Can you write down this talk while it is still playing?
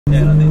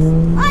Yeah, like this.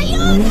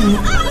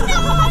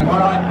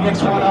 Alright,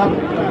 next one up.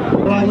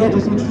 Right, yeah,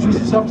 just introduce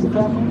yourself to the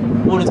family.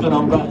 What is going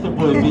on, bro? It's your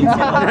boy Vynz.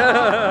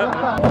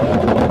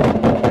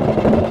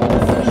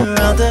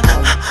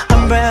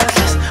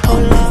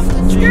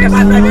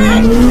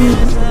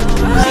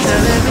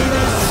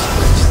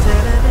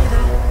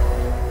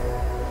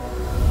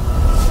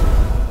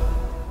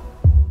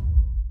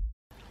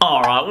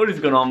 Alright, what is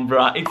going on,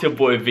 bruh? It's your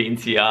boy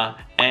Vynz here,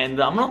 and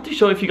I'm not too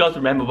sure if you guys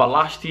remember, but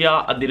last year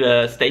I did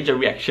a Stagea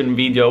reaction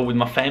video with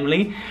my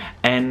family,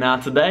 and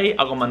today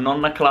I got my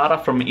nonna Clara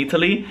from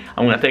Italy.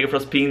 I'm gonna take her for a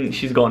spin.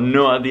 She's got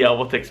no idea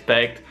what to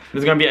expect.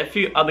 There's gonna be a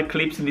few other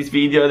clips in this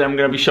video that I'm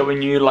gonna be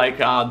showing you, like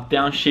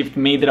downshift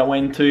meet that I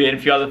went to and a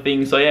few other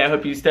things. So yeah, I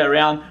hope you stay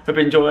around, hope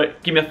you enjoy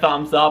it. Give me a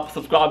thumbs up,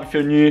 subscribe if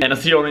you're new, and I'll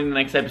see you all in the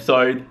next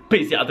episode.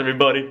 Peace out,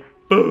 everybody.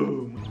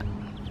 Boom.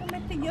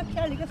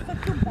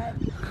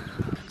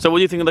 So what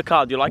do you think of the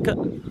car? Do you like it?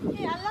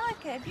 Yeah, I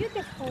like it.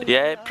 Beautiful.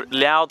 Yeah,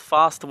 loud,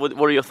 fast. What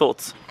are your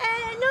thoughts?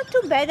 Not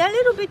too bad. A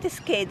little bit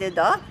scared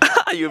though.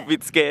 Are you a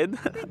bit scared?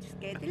 A bit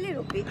scared, a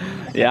little bit.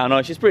 Yeah, I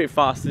know. She's pretty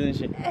fast, isn't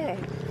she?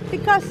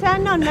 Because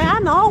I'm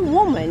an old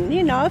woman,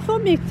 you know. For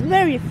me, it's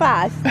very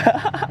fast.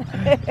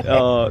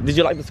 Did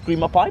you like the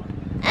screamer pipe?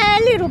 A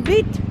little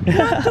bit,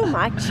 not too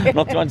much.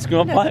 Not too much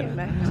screamer pipe?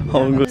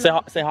 Oh, good.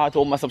 Say hi to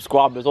all my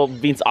subscribers, all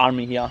Vynz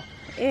army here.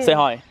 Yeah. Say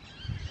hi.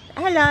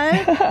 Hello.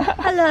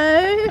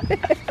 Hello.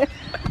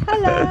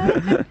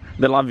 Hello.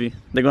 They love you.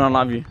 They're gonna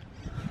love you.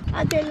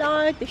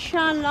 Adelaide, the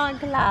shine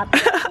like lab.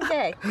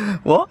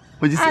 What?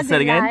 Would you say that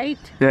again?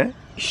 Yeah.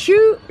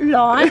 Shoe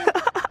line.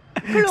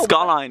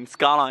 Skyline.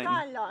 Skyline,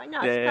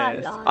 no,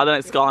 yeah, Skyline. I don't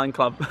know, Skyline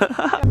Club.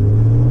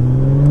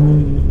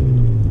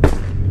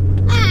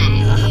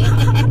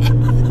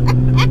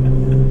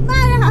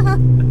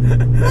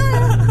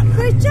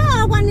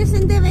 Perciò quando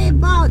si deve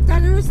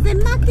bottare queste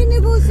macchine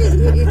così.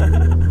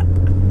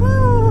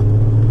 Oh,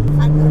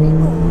 fanno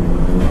rimore.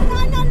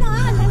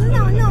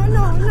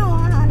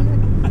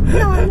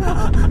 No.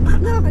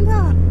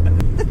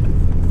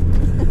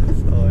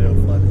 Oh, you're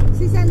funny.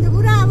 Si sente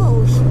pure la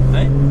voce.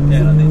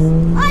 Yeah, like this.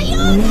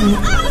 Aiuto!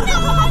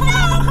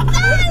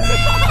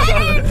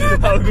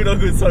 Oh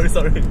good, sorry.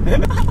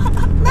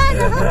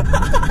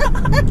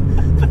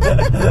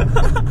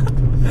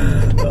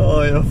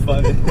 Oh, you're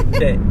funny.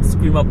 Yeah,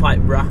 screamer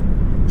pipe, bruh.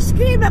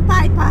 Screamer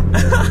piper.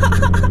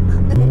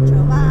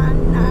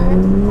 Giovanna.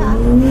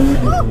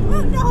 Oh,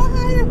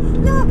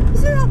 no,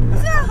 slow.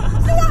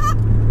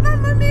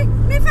 Mamma mia,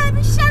 mi fai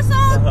pisciare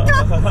sotto.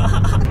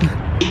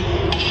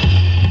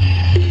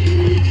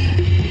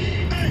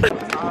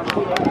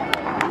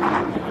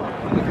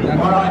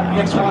 Alright,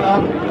 next one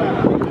up.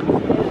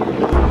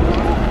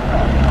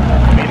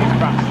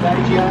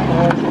 Stagea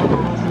or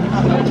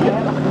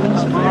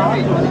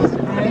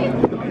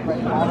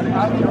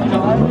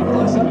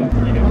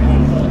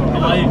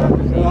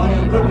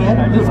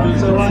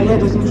So yeah,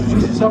 just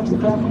introduce yourself to the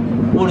family.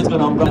 What is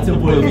going on, bro? It's your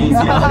boy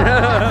Vynz here.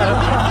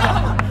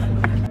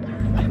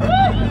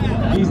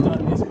 He's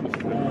done this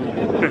before.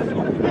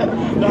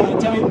 No,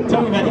 tell me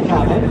about the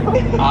car, man.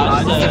 It's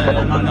a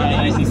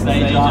 1980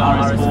 Stagea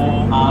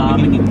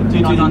RS4. Looking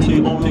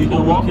 292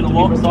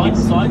 kilowatt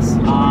size. Nice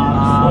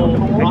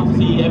to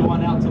see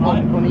everyone out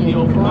tonight. Thank you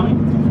all for coming.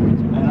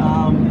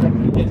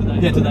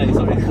 And today,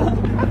 sorry.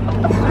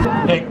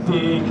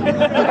 Hectic.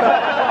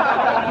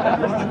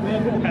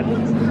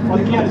 On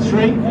the count of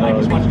three, make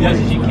as much noise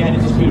as you can.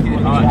 It's just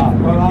beautiful.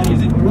 Alright.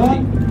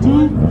 1,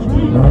 2,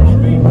 3.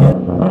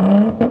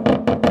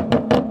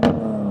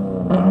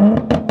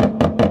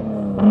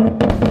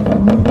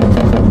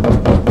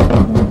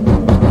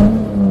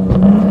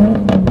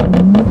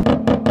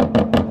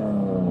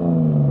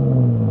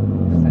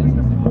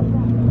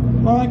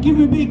 Alright, give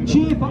him a big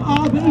cheer for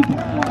RB.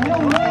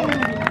 Hell yeah!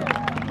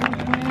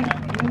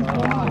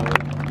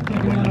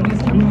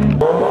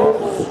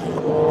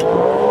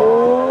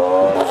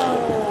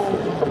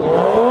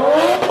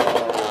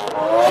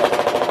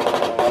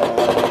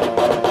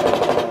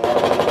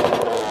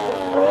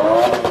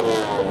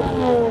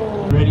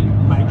 Ready?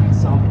 Make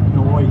some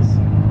noise.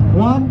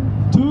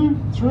 1, 2,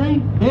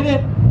 3, hit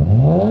it!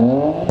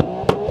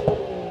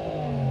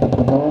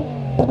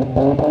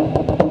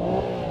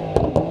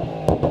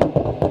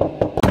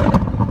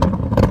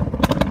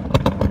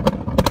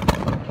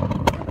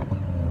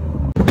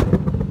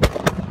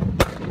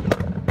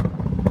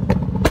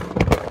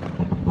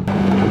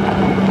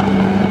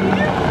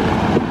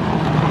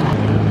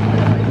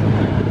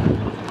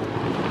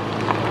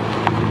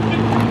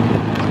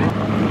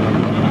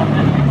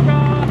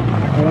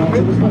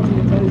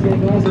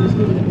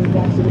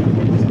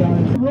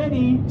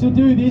 Ready to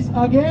do this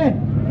again?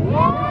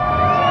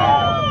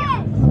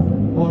 Yes!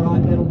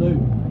 Alright, that'll do.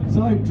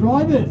 So,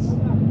 drivers,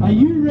 are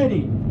you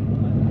ready?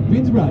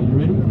 Vynz, bro, you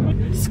ready?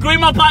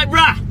 Screamer pipe,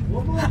 bruh!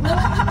 One more,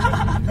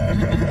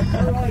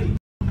 Alright.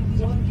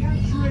 So on the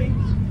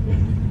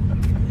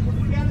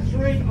count of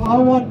three, I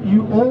want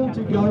you all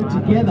to go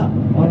together.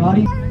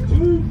 Alrighty?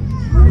 2,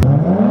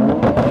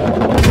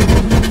 3.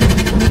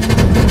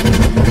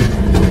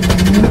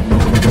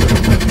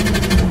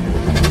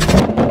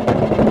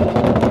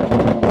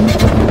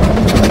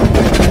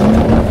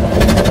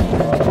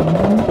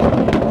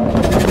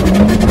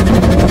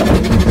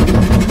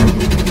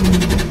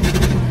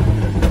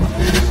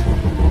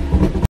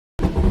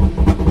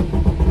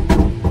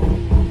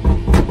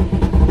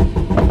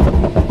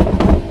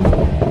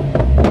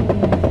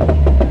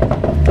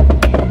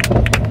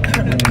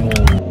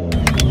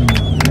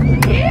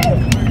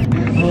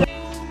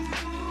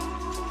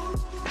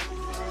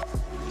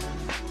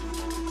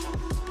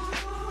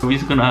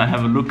 just gonna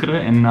have a look at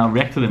it and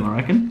react to them, I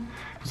reckon.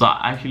 Because I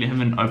actually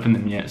haven't opened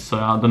them yet, so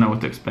I don't know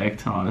what to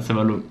expect. Alright, let's have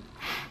a look.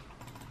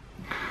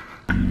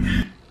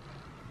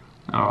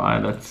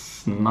 Alright,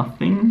 that's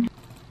nothing.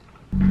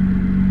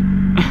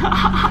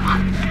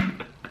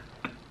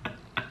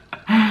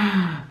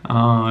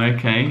 Oh,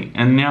 okay.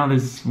 And now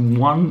there's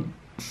one...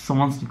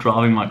 Someone's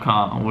driving my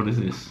car. What is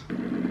this?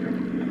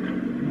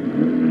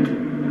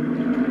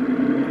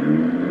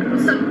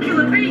 Some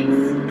killer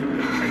beats.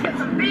 I got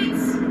some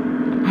beats.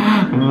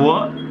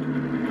 What?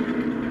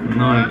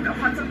 No. I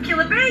got some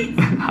killer beats.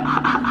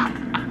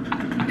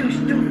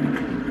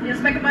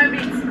 Just making my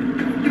beats.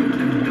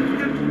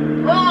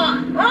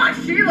 Oh,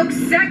 she looks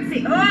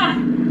sexy.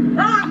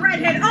 Oh,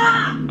 redhead.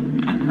 Oh,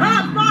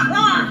 fuck.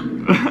 Oh,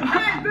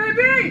 hey,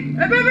 baby.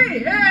 Hey, baby.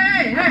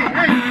 Hey.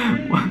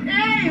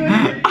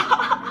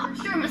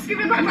 Show my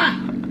stupid papa.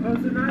 Oh,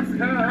 it's a nice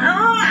car.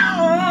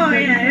 Oh,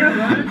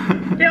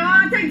 yeah. Yeah,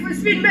 I'll take it for a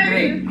spin,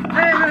 baby.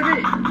 Hey,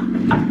 baby.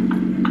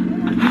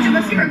 Show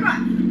my stupid papa.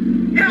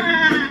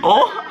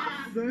 Oh!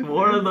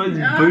 What are those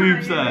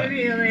boobs at?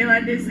 Really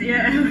like this,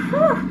 yeah.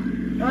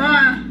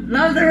 Oh,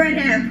 love the red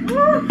hair.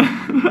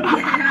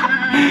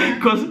 Yeah.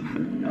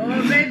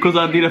 Cause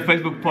I did a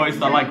Facebook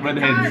post, I like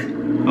redheads.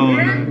 Oh,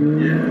 yeah?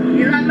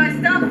 You like my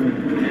stuff?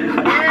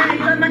 Yeah, you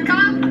like my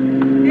car?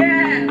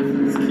 Yeah.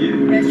 It's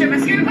cute. Yeah, show my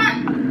scooter back.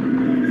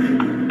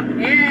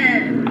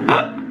 Yeah.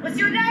 What's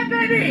your name,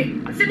 baby?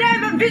 What's your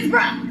name? I'm Vynz,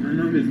 bruh. My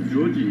name is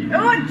Georgie.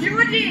 Oh,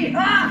 Georgie.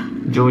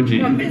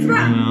 Georgie. Oh, Vynz,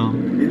 bruh.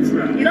 It's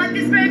right. You like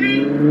this,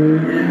 baby?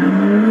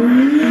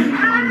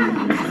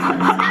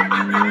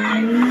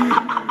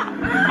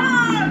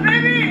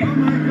 Baby! Oh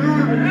my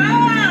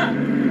god.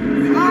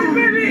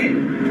 Baby!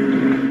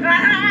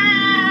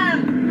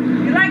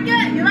 You like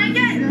it? You like it?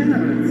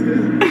 Yeah, it's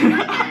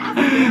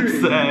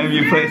good. Sam,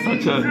 you play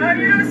such a... Oh,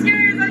 you're not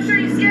scary. I'll show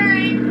you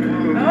scary.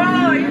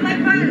 Oh, you like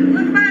my...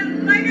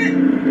 like it?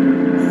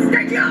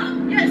 Stagea!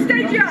 Yeah,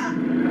 Stagea!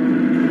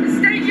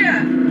 Stagea!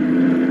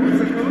 What's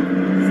it called?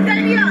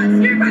 Stagea!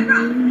 Scary papa!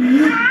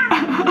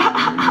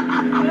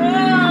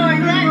 Oh,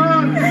 you like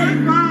it? So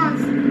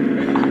fast.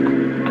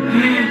 Oh,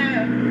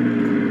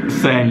 yeah.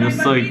 Sam, you're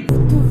so...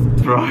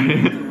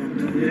 Right.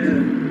 Yeah.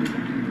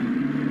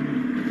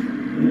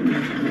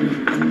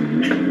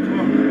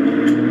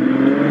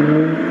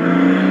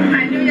 I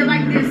knew you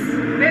like this,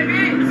 baby.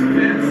 It's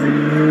fancy.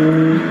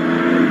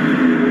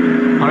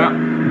 Alright,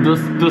 do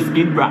a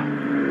skid wrap.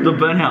 Do a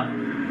burnout.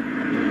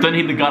 Don't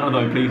hit the gutter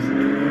though, please.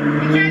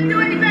 You can't do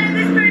any better than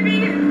this,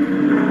 baby.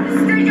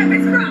 Stage up,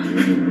 it's rough.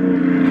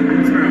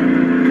 It's right.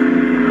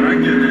 I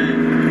like your name.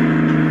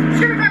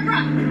 Scream it,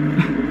 rough.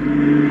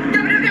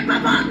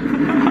 Papa.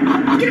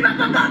 Get him up,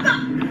 papa.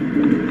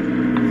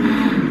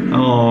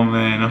 Oh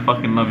man, I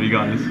fucking love you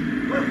guys.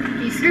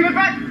 You scream it,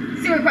 rough.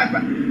 See what, rough.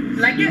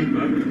 Like it?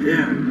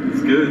 Yeah,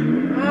 it's good.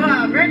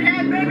 Oh, red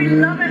hair, baby,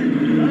 love it.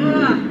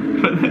 Oh.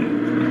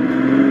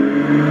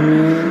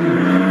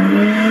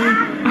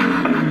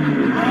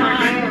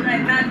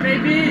 Like that,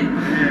 baby.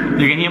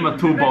 You can hear my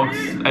toolbox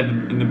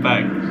in the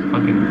back.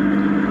 Fucking...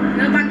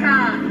 Love my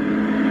car.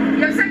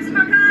 You have sex with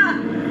my car.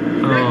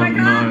 Oh Like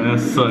my car. no,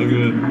 that's so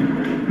good.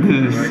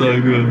 This is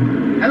so good.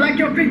 I like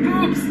your big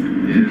boobs.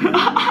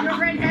 Yeah. Your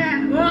red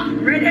hair. Oh,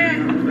 red hair.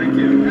 Thank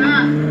you.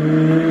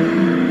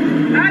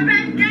 Alright,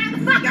 babe, get out the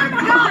fuck out of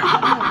my car.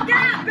 Get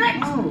out,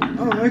 bitch.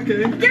 Oh,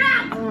 okay. Get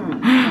out. Oh.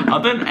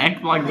 I don't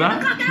act like Get the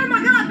that. fuck out of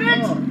my car,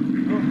 bitch.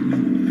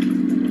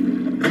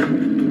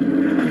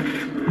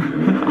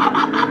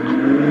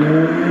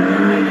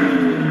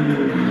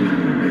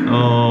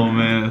 Oh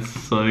man, it's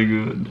so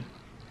good.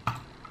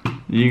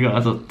 You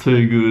guys are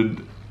too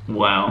good.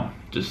 Wow.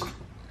 Just,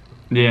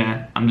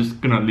 yeah, I'm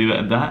just gonna leave it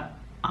at that.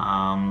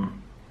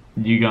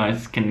 You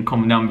guys can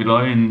comment down below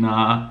and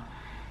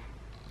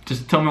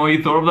just tell me what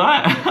you thought of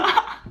that.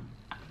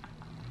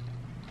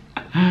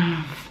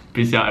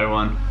 Peace out,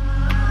 everyone.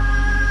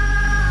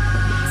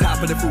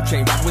 Top of the food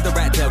chain, rockin' with a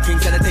rat tail. King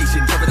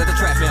sanitation, covered at the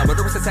trash mail.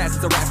 Murderous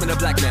assassins, harassment, and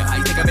blackmail. How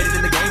you think I made it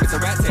in the game? It's a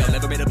rat tail.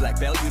 Never made a black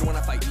belt. You don't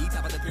wanna fight me.